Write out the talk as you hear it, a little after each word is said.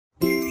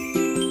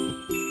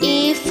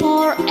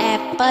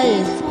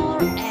apple.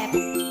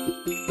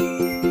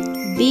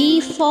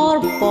 B for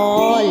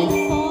ball.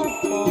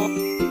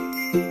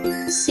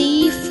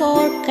 C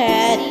for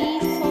cat.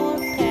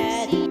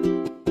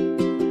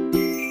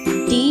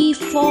 D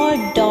for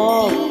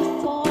dog.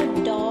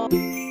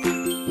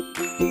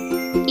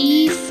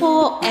 E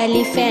for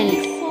elephant.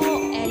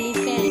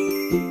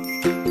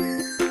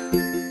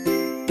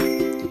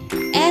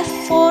 F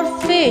for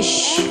fish.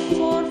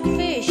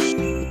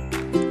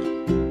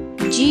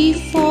 G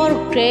for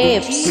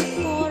grapes.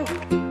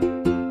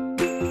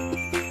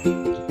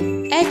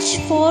 H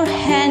for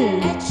hen.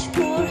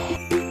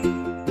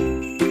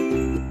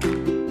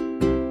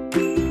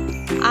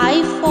 I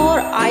for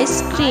ice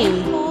cream.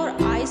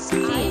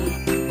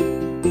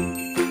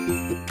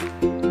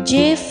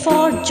 J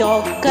for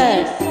joker.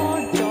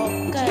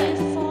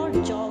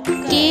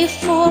 K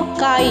for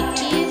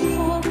kite.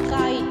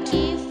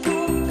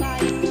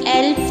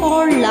 L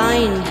for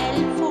line.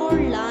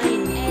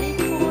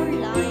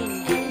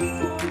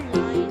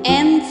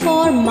 M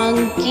for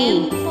monkey.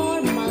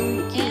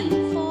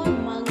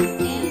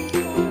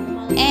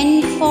 N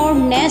for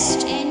nest.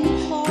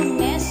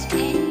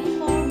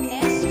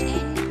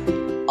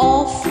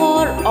 O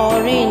for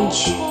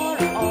orange.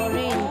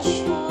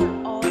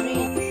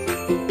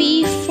 P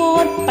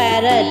for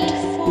parrot.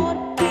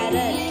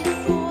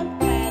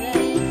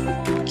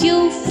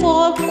 Q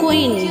for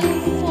queen.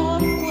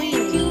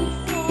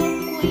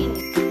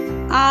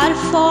 R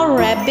for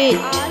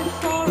rabbit.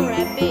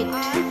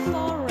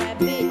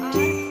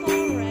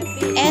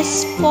 S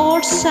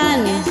for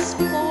sun.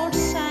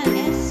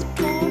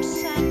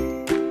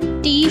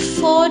 T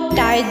for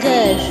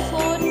tiger.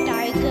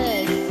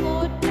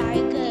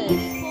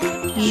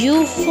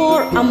 U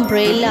for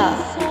umbrella.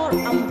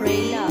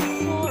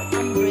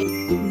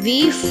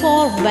 V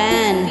for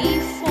van.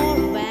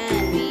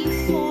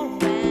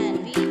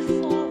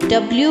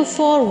 W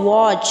for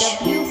watch.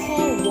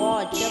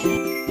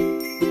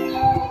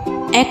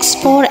 X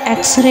for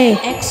X-ray.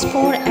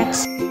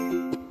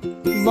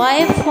 Y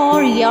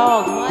for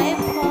yak.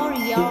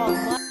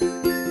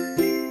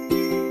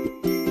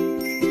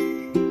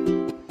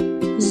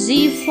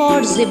 Z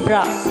for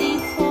zebra.